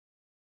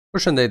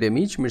Përshëndetje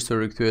miq, mirë se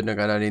rikthyer në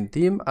kanalin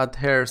tim.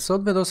 Atëherë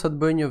sot vendosa të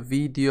bëj një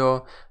video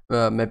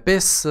me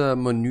 5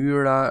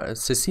 mënyra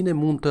se si ne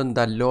mund të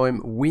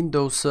ndalojmë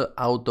Windows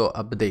Auto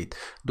Update.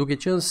 Duke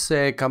qenë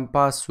se kam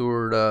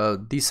pasur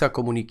disa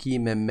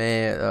komunikime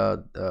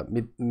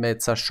me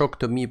ca shok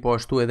të mi, po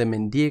ashtu edhe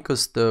me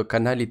ndjekës të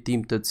kanalit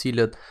tim të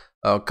cilët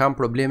kam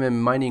probleme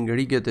me mining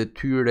riget e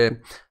tyre,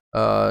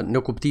 në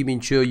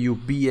kuptimin që ju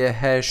bie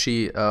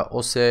hashi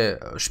ose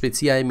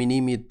shpejtësia e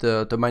minimit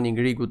të mining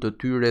rigut të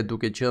tyre,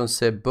 duke qenë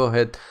se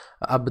bëhet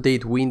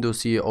update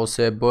Windowsi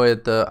ose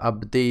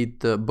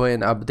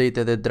bëhen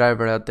update edhe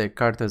driverat e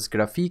kartës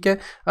grafike.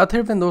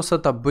 Atëherë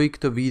vendosa ta bëj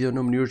këtë video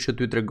në mënyrë që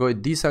t'ju tregoj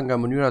disa nga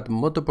mënyrat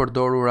më të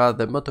përdorura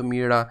dhe më të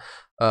mira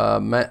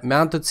me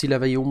anë të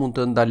cilave ju mund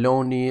të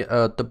ndaloni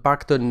të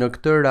paktën në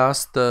këtë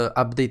rast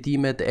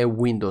updateimet e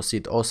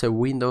Windowsit ose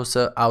Windows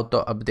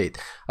Auto Update.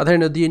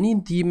 Atëherë në dijenin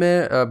time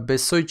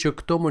besoj që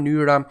këto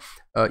mënyra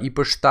i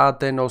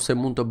përshtaten ose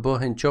mund të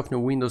bëhen qoftë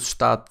në Windows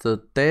 7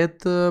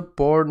 8,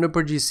 por në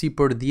përgjithësi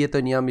për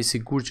 10-ën jam i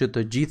sigurt që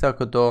të gjitha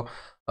këto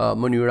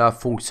mënyra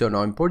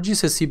funksionojnë, por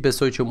gjithsesi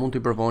besoj që mund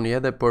t'i provoni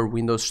edhe për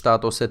Windows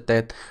 7 ose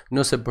 8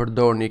 nëse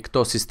përdorni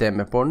këto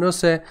sisteme. Por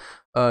nëse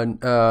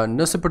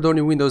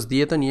përdorni Windows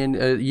 10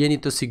 jeni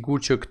të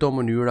sigurt që këto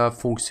mënyra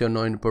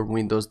funksionojnë për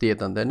Windows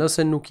 10. Dhe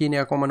nëse nuk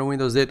jeni akoma në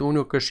Windows 10, unë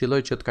ju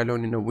këshilloj që të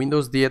kaloni në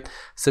Windows 10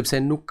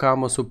 sepse nuk ka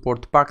më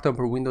suport, paktën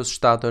për Windows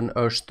 7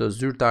 është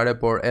zyrtare,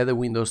 por edhe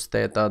Windows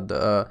 8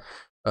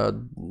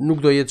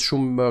 nuk do jetë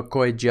shumë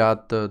kohë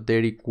gjatë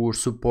deri kur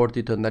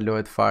suporti të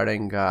ndalohet fare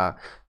nga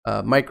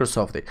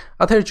Microsofti.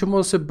 Atëherë që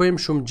mos e bëjmë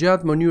shumë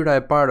gjatë, mënyra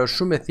e parë është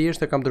shumë e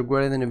thjeshtë, kam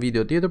dërguar edhe në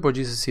video tjetër, por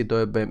gjithsesi do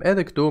e bëjmë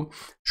edhe këtu.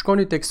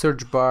 Shkoni tek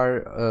search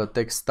bar,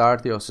 tek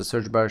starti ose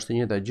search bar është e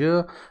njëjta gjë,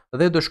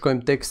 dhe do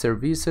shkojmë tek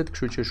serviset,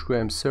 kështu që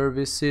shkruajmë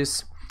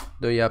services,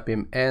 do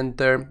japim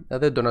enter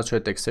dhe do na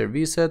çojë tek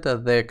serviset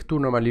dhe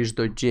këtu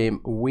normalisht do gjejmë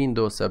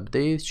Windows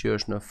Update që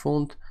është në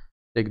fund.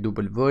 Tek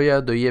W-ja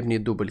do jepni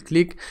double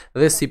klik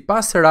dhe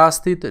sipas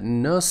rastit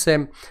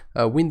nëse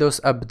Windows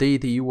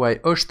Update juaj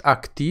është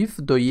aktiv,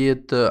 do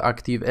jetë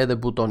aktiv edhe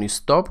butoni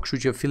stop,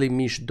 kështu që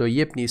fillimisht do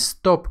jepni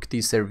stop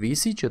këtij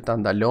servisi që ta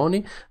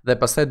ndaloni dhe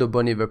pastaj do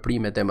bëni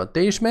veprimet e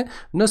mëtejshme.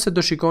 Nëse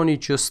do shikoni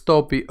që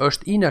stopi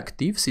është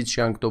inaktiv, siç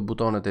janë këto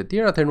butonet e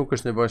tjera, atëherë nuk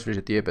është nevojshme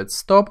që të jepet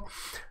stop.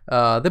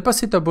 Dhe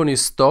pasi ta bëni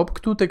stop,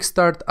 këtu tek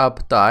start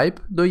up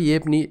type do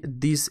jepni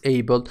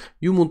disabled.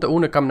 Ju mund të,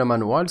 unë kam në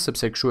manual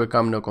sepse kështu e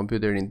kam në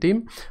kompjuterin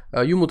tim.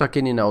 Ju mund ta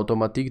keni në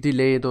automatic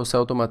delay ose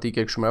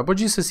automatike kështu më. Por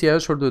gjithsesi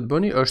ajo çfarë duhet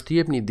bëni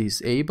është jepni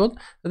disabled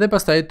dhe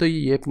pastaj të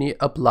jepni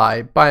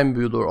apply pa e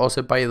mbyllur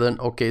ose pa i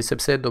dhënë OK,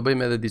 sepse do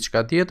bëjmë edhe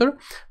diçka tjetër.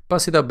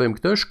 Pasi ta bëjmë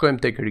këtë,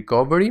 shkojmë tek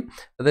recovery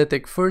dhe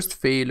tek first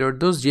failure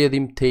do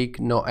zgjedhim take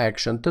no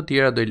action. Të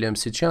tjera do i lëmë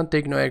siç janë,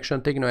 take no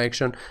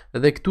action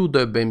dhe këtu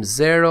do e bëjmë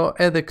 0,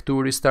 edhe këtu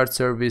restart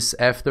service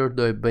after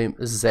do e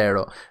bëjmë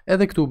 0.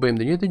 Edhe këtu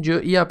bëjmë të njëjtën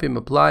gjë, i japim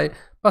apply,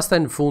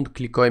 pastaj në fund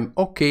klikojmë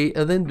OK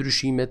dhe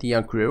ndryshimet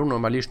janë kryer.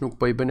 Normalisht nuk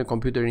po i bëj në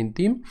kompjuterin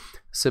tim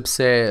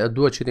sepse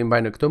duhet që t'i mbaj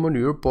në këtë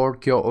mënyrë, por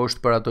kjo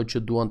është për ato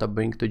që duan ta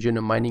bëjnë këtë gjë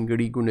në mining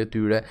rigun e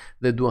tyre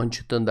dhe duan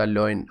që të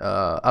ndalojnë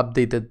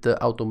updatet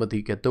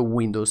automatike të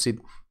Windowsit.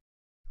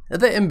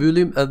 Dhe e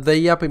mbyllim dhe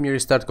i japim një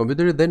restart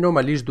kompjuterit dhe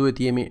normalisht duhet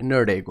jemi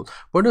në rregull.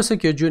 Por nëse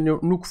kjo gjë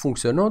nuk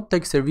funksionon,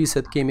 tek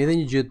serviset kemi edhe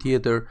një gjë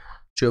tjetër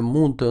që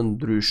mund të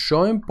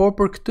ndryshojmë, por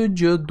për këtë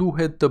gjë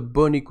duhet të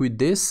bëni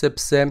kujdes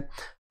sepse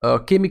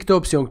kemi këtë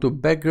opcion këtu,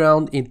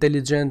 background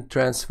intelligent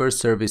transfer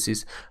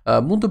services.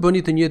 Mund të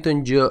bëni të njëjtën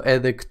gjë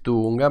edhe këtu,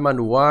 nga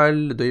manual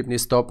do jepni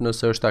stop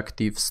nëse është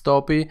aktiv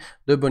stopi,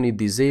 do bëni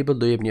disable,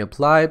 do jepni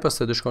apply,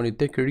 pastaj do shkoni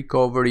tek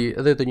recovery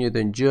dhe të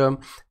njëjtën gjë,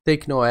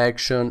 take no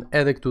action,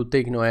 edhe këtu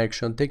take no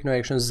action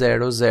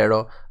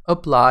 00,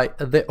 apply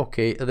dhe OK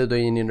dhe do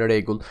jeni në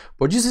rregull.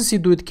 Por gjithsesi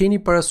duhet keni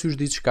parasysh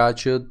diçka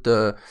që të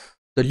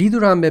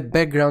lidhura me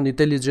background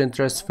intelligent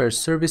transfer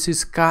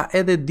services, ka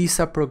edhe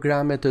disa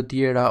programe të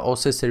tjera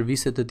ose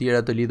servise të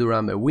tjera të lidhura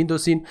me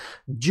Windowsin,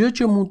 gjë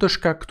që mund të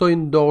shkaktojë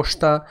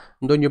ndoshta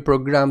ndonjë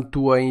program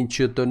tuaj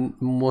që të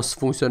mos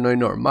funksionojë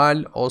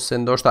normal,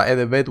 ose ndoshta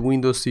edhe vet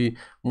Windowsi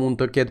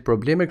mund të ketë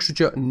probleme, kështu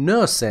që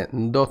nëse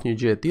ndodh një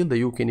gjë e tillë dhe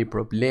ju keni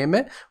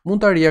probleme,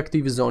 mund ta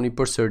riaktivizoni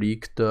përsëri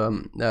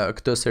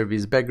këtë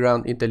service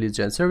background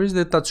intelligent service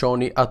dhe ta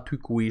çoni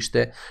aty ku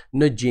ishte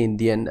në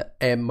gjendjen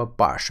e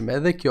mëparshme.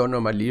 Dhe kjo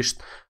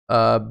normalisht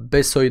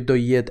besoj do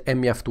jetë e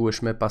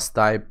mjaftueshme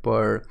pastaj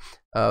për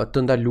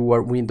të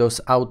ndaluar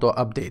Windows Auto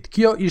Update.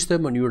 Kjo ishte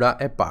mënyra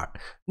e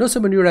parë.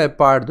 Nëse mënyra e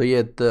parë do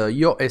jetë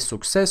jo e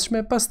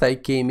suksesshme, pastaj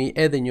kemi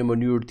edhe një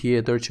mënyrë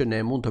tjetër që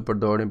ne mund të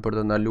përdorim për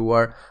të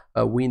ndaluar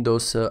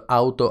Windows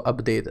Auto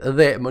Update.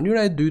 Dhe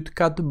mënyra e dytë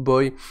ka të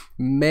bëjë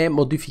me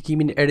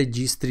modifikimin e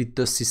regjistrit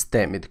të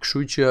sistemit.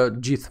 Kështu që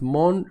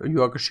gjithmonë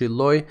ju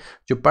këshilloj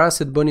që para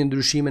se të bëni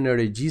ndryshime në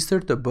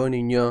regjistër,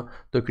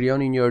 të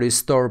krijoni një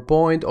restore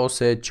point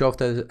ose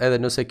qoftë edhe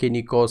nëse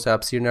keni kohë se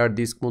hapësirë në hard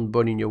disk mund të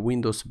bëni një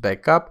Windows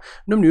backup,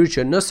 në mënyrë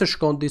që nëse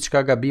shkon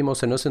diçka gabim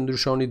ose nëse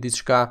ndryshoni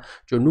diçka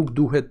që nuk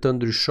duhet të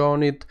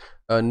ndryshonit,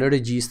 në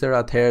regjistër,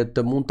 atëherë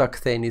të mund ta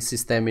ktheni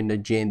sistemin në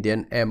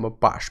gjendjen e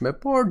mëparshme.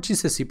 Por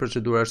gjithsesi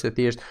procedura është e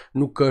thjeshtë,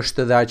 nuk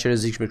është edhe aq e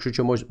rrezikshme,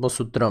 kështu që mos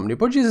u trëmni.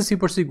 Por gjithsesi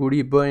për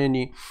siguri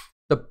bëheni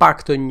të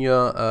paktën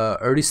një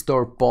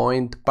restore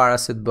point para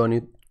se të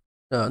bëni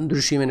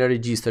ndryshimin e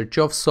regjistër,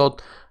 qoftë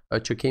sot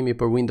që kemi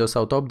për Windows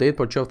Auto Update,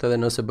 por qoftë edhe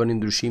nëse bëni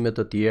ndryshime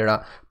të tjera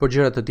për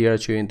gjëra të tjera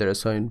që ju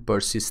interesojnë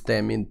për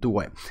sistemin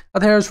tuaj.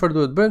 Atëherë çfarë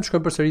duhet bëjmë?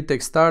 Shkojmë përsëri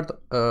tek Start,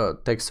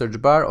 tek Search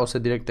Bar ose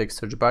direkt tek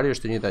Search Bar,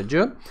 është e njëjta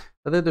gjë,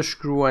 dhe të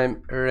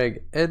shkruajmë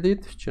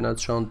regedit që na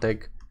çon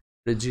tek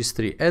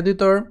Registry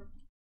Editor.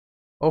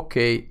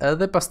 Okej,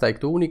 edhe pastaj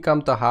këtu unë kam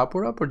të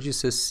hapura, por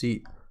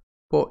gjithsesi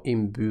po i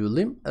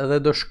mbyllim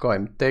dhe do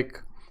shkojmë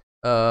tek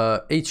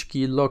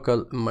HK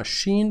Local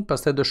Machine,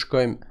 pastaj do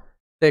shkojmë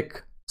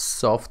tek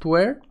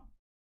Software,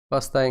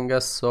 pastaj nga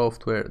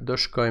Software do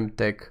shkojmë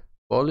tek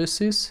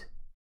Policies,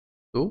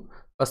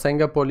 pastaj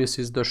nga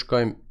Policies do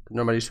shkojmë,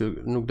 normalisht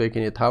nuk do i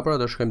keni të hapura,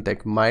 do shkojmë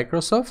tek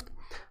Microsoft,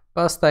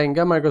 pastaj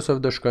nga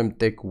Microsoft do shkojmë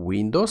tek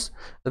Windows,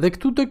 dhe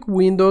këtu tek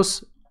Windows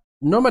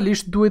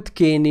normalisht duhet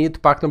keni, të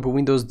paktën për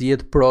Windows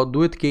 10 Pro,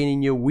 duhet keni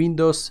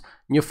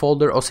një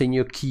folder ose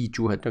një key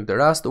quhet në këtë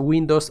rast,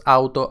 Windows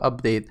Auto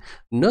Update.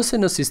 Nëse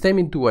në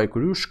sistemin tuaj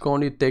kur ju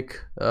shkoni tek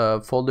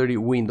folderi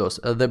Windows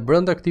dhe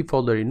brenda këtij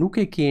folderi nuk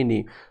e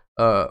keni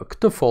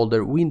këtë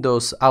folder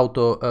Windows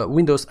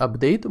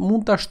Update,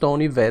 mund ta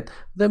shtoni vetë,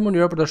 dhe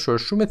mënyra për ta shtuar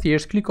shumë e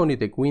thjeshtë, klikoni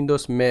tek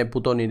Windows me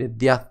butonin e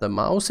djathtë të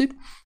mausit,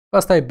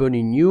 pastaj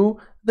bëni new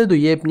dhe do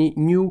jepni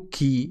new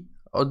key.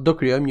 Do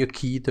krijojmë një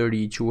key të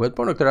ri quhet,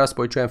 por në këtë rast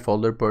po i quajmë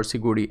folder për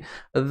siguri.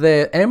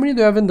 Dhe emrin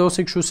do ja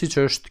vendosim kështu siç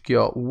është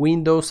kjo,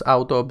 Windows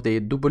Auto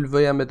Update,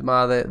 W-ja me të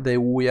madhe dhe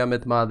U-ja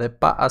me të madhe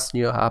pa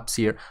asnjë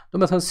hapësirë.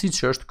 Domethënë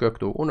siç është kjo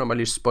këtu. Unë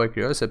normalisht po e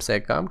krijoj sepse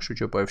e kam, kështu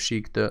që po e fshi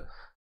këtë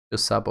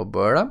sapo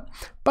bëra.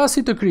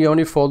 Pasi të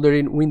krijoni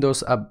folderin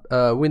Windows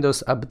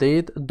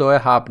Update, do e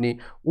hapni.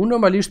 Unë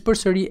normalisht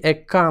përsëri e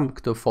kam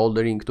këtë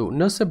folderin këtu.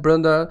 Nëse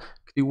brenda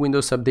këtij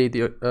Windows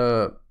Update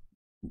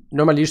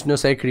normalisht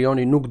nëse e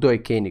krijoni nuk do e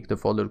keni këtë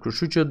folder,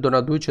 kështu që do na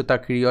duhet që ta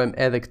krijojmë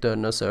edhe këtë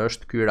nëse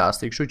është ky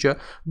rasti. Kështu që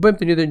bëjmë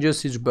të njëjtën gjë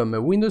siç bëmë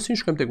me Windowsin,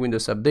 shkojmë tek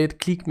Windows Update,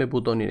 klik me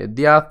butonin e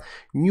djathtë,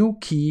 new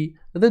key,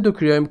 dhe do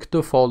krijojmë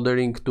këtë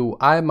folderin këtu,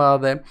 A e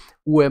madhe,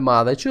 U e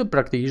madhe, që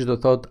praktikisht do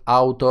thot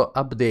Auto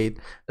Update.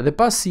 Dhe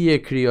pasi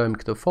e krijojmë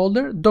këtë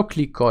folder, do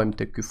klikojmë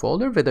tek ky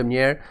folder vetëm një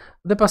herë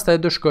dhe pastaj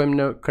do shkojmë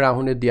në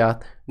krahun e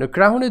djathtë. Në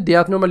krahun e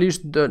djathtë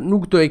normalisht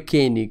nuk do e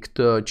keni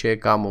këtë që e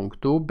kam unë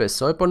këtu,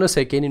 besoj, por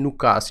nëse e keni nuk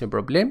ka asnjë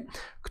problem.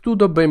 Këtu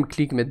do bëjmë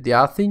klik me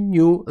djathin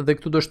new dhe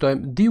këtu do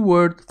shtojmë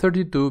dword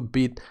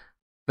 32-bit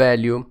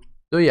value.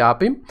 Do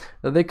japim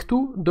dhe këtu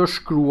do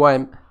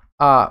shkruajmë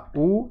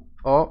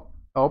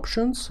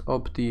options.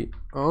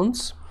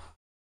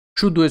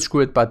 Kështu duhet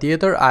shkruhet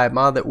patjetër, A e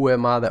madhe, U e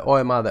madhe, O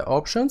e madhe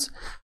options,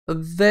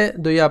 dhe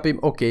do japim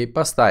OK,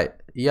 pastaj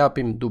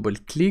japim double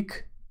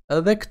click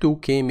dhe këtu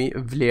kemi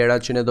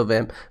vlerat që ne do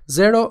vëmë.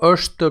 0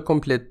 është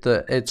komplet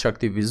e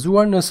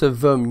aktivizuar, nëse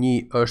vëm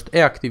 1 është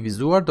e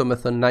aktivizuar, do me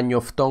thënë na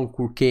njofton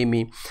kur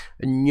kemi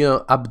një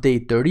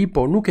update të ri,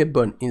 por nuk e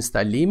bën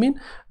instalimin,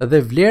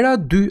 dhe vlera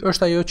 2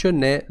 është ajo që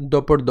ne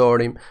do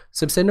përdorim,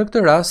 sepse në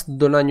këtë rast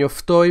do na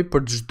njoftoj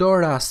për çdo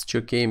rast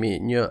që kemi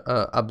një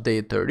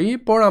update të ri,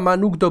 por ama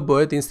nuk do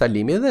bëhet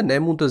instalimi dhe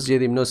ne mund të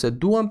zgjedhim nëse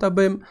duam ta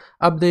bëjmë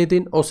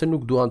updatein ose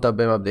nuk duam ta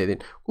bëjmë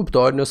updatein.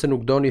 Kuptohet, nëse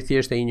nuk doni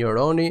thjesht e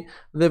injoroni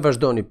dhe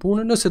vazhdoni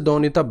punën, nëse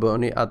doni ta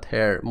bëni,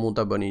 atëherë mund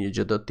ta bëni një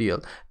gjë të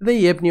tillë. Dhe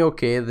jepni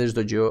OK dhe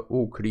çdo gjë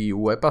u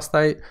krijuar.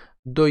 Pastaj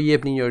do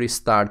jepni një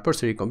restart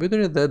përsëri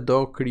kompjuterit dhe do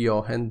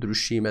krijohen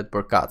ndryshimet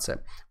përkatëse.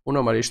 Unë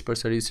normalisht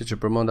përsëri siç e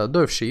përmenda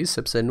do e fshis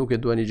sepse nuk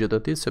e dua një gjë të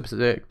tillë,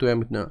 sepse këtu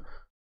jam në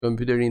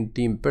kompjuterin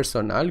tim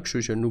personal,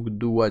 kështu që nuk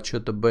dua që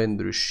të bëj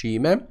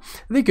ndryshime.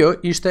 Dhe kjo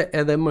ishte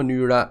edhe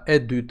mënyra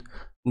e dytë.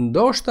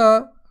 Ndoshta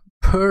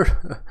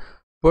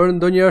për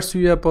ndonjë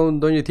arsye apo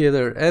ndonjë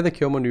tjetër edhe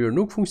kjo mënyrë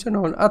nuk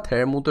funksionon,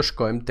 atëherë mund të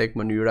shkojmë tek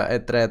mënyra e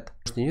tretë.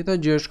 Është një njëjta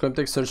gjë, shkojmë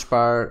tek search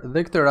bar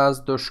dhe këtë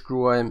rast do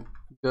shkruajmë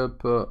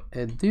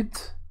gp-edit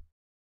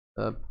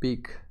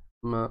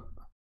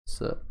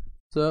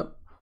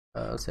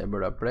se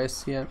bëra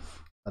presje,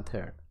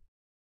 atëherë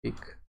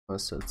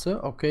 .msc,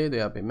 OK, do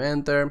japim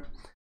enter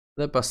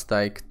dhe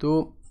pastaj këtu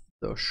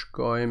do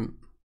shkojmë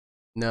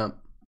në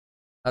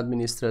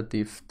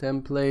administrative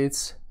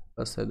templates.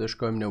 Pastaj do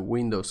shkojmë në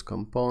Windows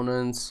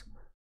Components,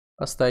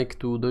 pastaj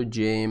këtu do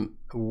gjejmë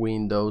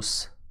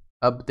Windows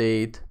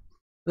Update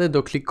dhe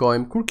do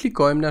klikojmë. Kur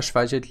klikojmë na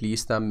shfaqet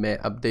lista me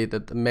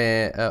updatet,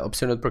 me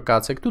opsionet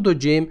përkatëse. Këtu do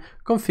gjejmë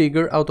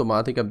Configure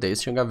Automatic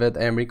Updates, që nga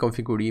vetë emri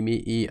konfigurimi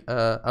i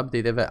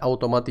updateve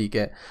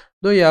automatike.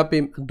 Do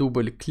japim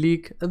double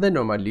click dhe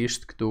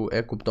normalisht këtu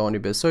e kuptoni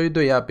besoj,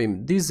 do japim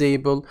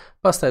disable,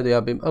 pastaj do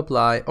japim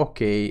apply,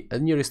 OK,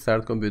 një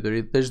restart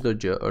kompjuterit dhe çdo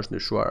gjë është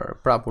ndryshuar.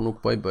 Prapu nuk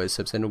po i bëj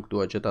sepse nuk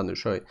dua që ta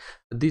ndryshoj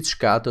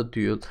diçka të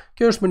tillë.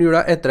 Kjo është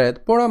mënyra e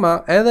tretë, por ama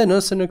edhe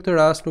nëse në këtë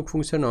rast nuk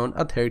funksionon,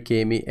 atëherë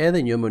kemi edhe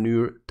një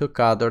mënyrë të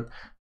katërt.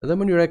 Dhe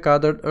mënyra e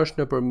katërt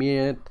është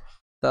nëpërmjet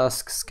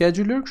task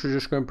scheduler, kështu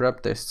që shkojmë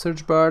prap te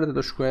search bar dhe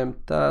do shkruajmë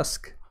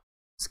task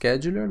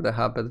scheduler dhe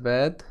hapet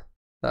vet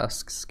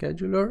task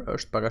scheduler,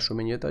 është pak a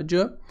shumë e njëjta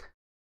gjë.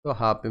 Do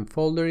hapim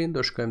folderin,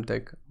 do shkojmë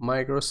tek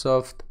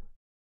Microsoft,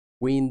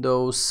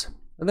 Windows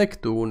dhe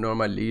këtu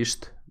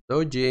normalisht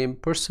do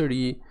gjejmë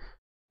përsëri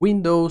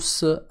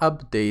Windows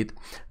Update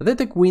dhe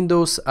tek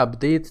Windows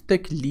Update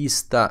tek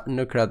lista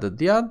në krah të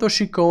djathtë do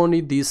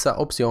shikoni disa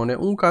opsione.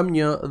 Un kam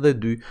 1 dhe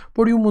 2,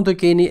 por ju mund të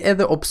keni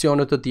edhe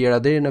opsione të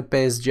tjera deri në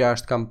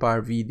 5-6 kam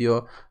parë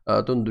video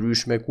të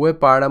ndryshme ku e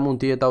para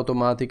mund të jetë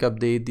automatic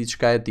update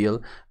diçka e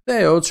tillë.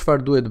 Dhe ajo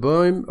çfarë duhet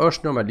bëjmë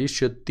është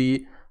normalisht që ti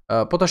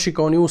po ta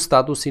shikoni unë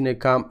statusin e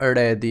kam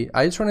ready.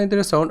 Ai çfarë na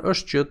intereson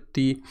është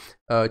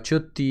që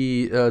ti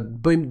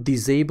bëjmë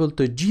disable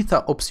të gjitha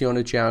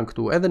opsionet që janë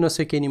këtu. Edhe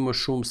nëse keni më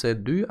shumë se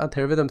 2,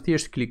 atëherë vetëm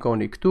thjesht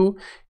klikoni këtu,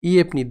 i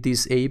jepni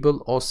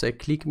disable ose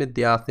klik me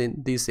djathin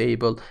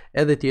disable,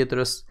 edhe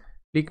tjetrës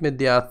klik me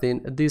djathin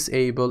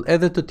disable,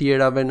 edhe të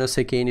tjerave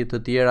nëse keni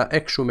të tjera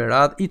e kështu me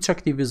radhë, i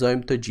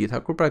çaktivizojmë të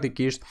gjitha. Kur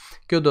praktikisht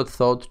kjo do të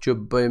thotë që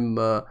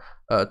bëjmë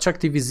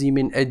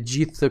çaktivizimin e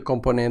gjithë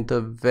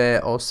komponenteve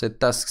ose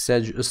task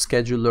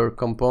scheduler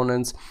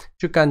components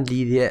që kanë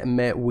lidhje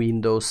me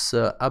Windows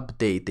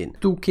updating.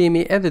 Tu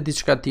kemi edhe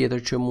diçka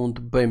tjetër që mund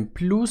të bëjmë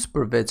plus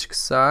përveç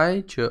kësaj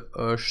që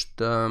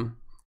është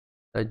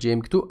ta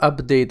gjejmë këtu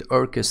update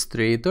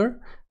orchestrator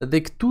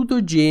dhe këtu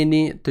do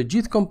gjeni të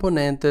gjithë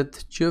komponentet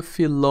që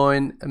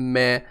fillojnë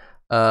me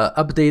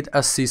update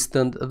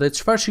assistant dhe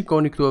çfarë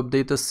shikoni këtu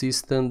update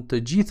assistant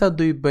të gjitha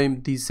do i bëjmë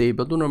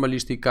disable. Du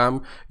normalisht i kam,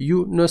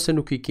 ju nëse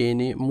nuk i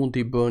keni mund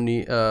t'i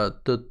bëni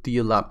të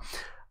tilla.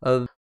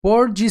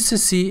 Por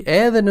gjithsesi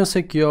edhe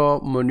nëse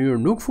kjo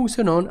mënyrë nuk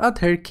funksionon,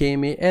 atëherë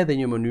kemi edhe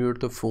një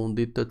mënyrë të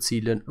fundit të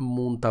cilën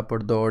mund ta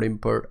përdorim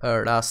për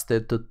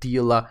raste të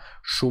tilla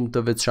shumë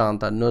të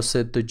veçanta,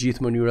 nëse të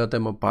gjithë mënyrat e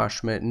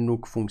mëparshme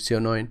nuk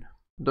funksionojnë.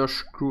 Do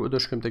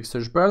shkruajmë tek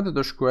search bar dhe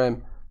do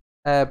shkruajmë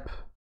app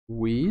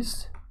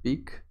wiz.cpl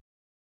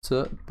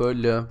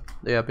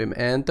dhe japim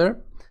enter,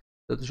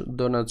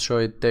 do na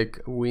çojë tek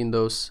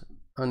Windows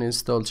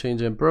uninstall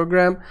change and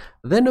program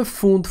dhe në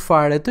fund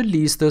fare të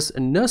listës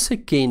nëse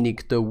keni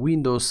këtë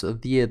Windows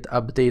 10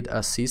 update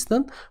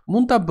assistant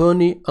mund ta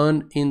bëni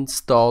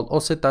uninstall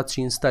ose ta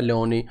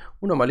instaloni.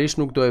 Unë normalisht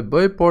nuk do e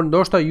bëj, por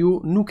ndoshta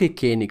ju nuk e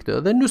keni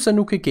këtë dhe nëse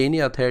nuk e keni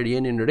atëherë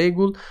jeni në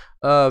rregull.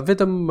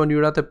 Vetëm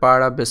mënyrat e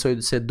para besoj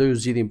se do ju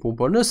zgjidhin punë,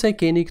 por nëse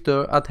keni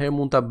këtë atëherë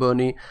mund ta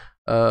bëni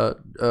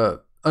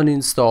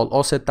uninstall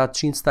ose ta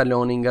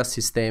instaloni nga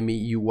sistemi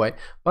juaj.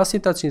 Pasi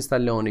ta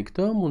instaloni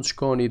këtë, mund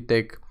shkoni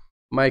tek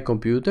My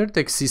Computer,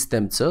 tek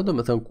System C, do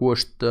me thënë ku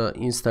është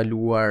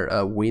instaluar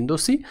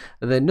Windowsi,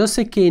 dhe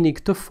nëse keni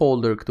këtë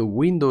folder, këtë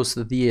Windows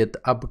 10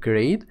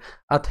 Upgrade,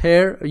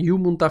 atëherë ju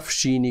mund ta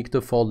fshini këtë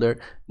folder.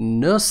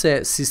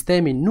 Nëse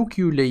sistemi nuk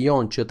ju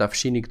lejon që ta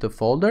fshini këtë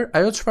folder,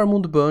 ajo çfarë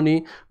mund të bëni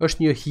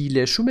është një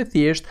hile shumë e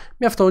thjeshtë,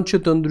 mjafton që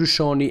të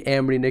ndryshoni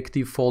emrin e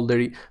këtij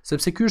folderi,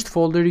 sepse ky është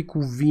folderi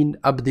ku vijnë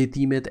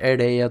updatimet e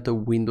reja të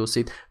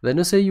Windowsit. Dhe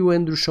nëse ju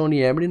e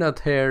ndryshoni emrin,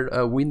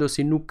 atëherë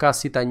Windowsi nuk ka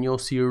si ta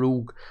njohësi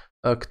rrugë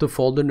këtë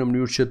folder në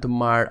mënyrë që të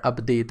marr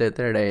update-et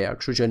e reja.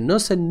 Kështu që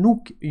nëse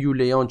nuk ju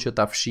lejon që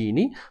ta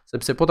fshini,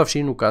 sepse po ta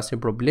fshini nuk ka asnjë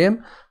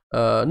problem,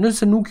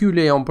 nëse nuk ju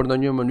lejon për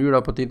ndonjë mënyrë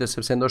apo tjetër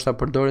sepse ndoshta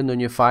përdoret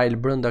ndonjë file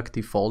brenda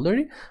këtij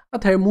folderi,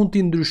 atëherë mund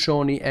t'i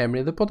ndryshoni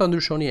emrin dhe po ta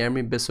ndryshoni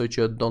emrin besoj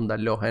që do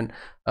ndalohen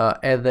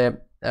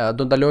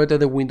do ndalohet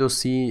edhe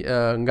Windowsi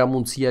nga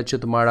mundësia që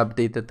të marrë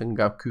update-et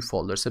nga ky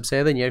folder,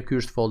 sepse edhe njerë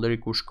ky është folderi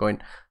ku shkojnë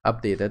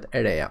update-et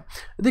e reja.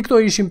 Dhe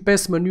këto ishin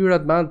 5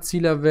 mënyrat me anë të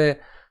cilave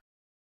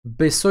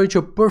besoj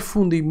që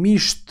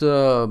përfundimisht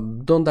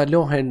do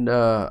ndalohen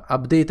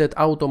update-et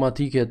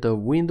automatike të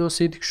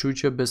Windowsit, kështu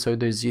që besoj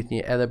do i zgjidhni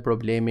edhe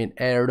problemin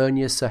e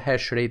rënjes së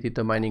hash rate-it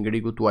të mining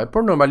rigut tuaj.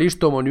 Por normalisht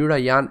këto mënyra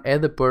janë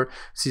edhe për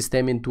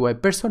sistemin tuaj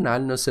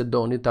personal nëse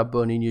doni ta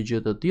bëni një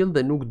gjë të tillë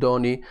dhe nuk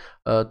doni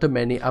të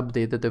merrni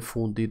update-et e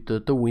fundit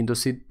të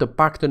Windowsit, të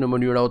paktën në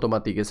mënyrë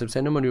automatike, sepse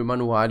në mënyrë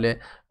manuale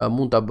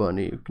mund ta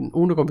bëni.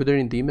 Unë në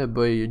kompjuterin tim e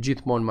bëj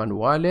gjithmonë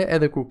manuale,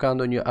 edhe kur ka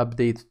ndonjë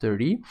update të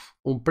ri,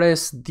 unë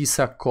pres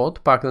disa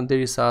kod, paktën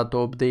derisa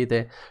ato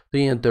update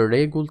të jenë të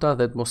rregullta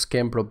dhe të mos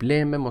kem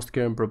probleme, mos të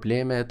kenë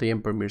probleme, të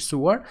jenë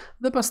përmirësuar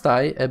dhe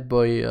pastaj e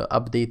bëj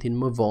update-in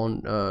më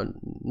vonë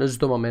në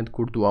çdo moment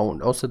kur dua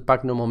unë, ose të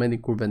pak në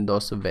momentin kur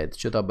vendos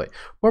vetë që ta bëj.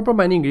 Por për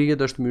mining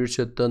riget është mirë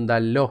që të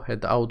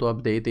ndalohet auto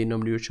update-i në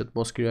mënyrë që të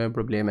mos krijojnë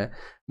probleme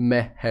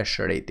me hash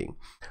rating.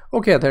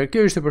 Okej, atëherë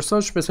kjo ishte për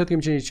sot, shpresoj të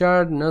kemi qenë i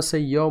qartë. Nëse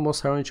jo,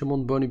 mos harroni që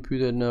mund të bëni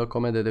pyetje në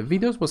komentet e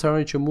videos, mos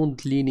harroni që mund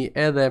të lini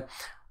edhe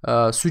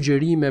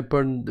sugjerime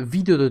për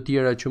video të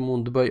tjera që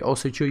mund të bëj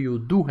ose që ju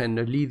duhen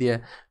në lidhje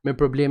me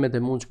problemet e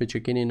mundshme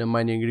që keni në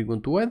mining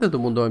rigun tuaj dhe do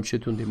mundohem që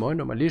t'ju ndihmoj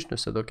normalisht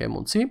nëse do ke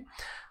mundësi.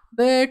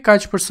 Dhe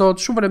kaq për sot,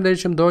 shumë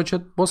faleminderit që më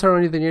ndoqët. Mos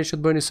harroni edhe një herë që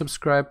të bëni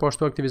subscribe, po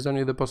ashtu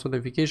aktivizoni edhe post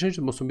notification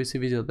që të mos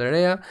humbini videot e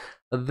reja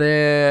dhe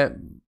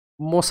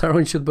mos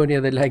harroni që të bëni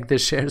edhe like dhe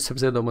share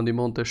sepse do më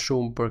ndihmonte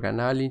shumë për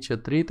kanalin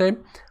që të rritej.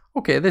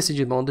 Okej, dhe si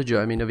gjithmonë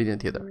dëgjohemi në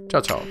videon tjetër.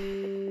 Ciao ciao.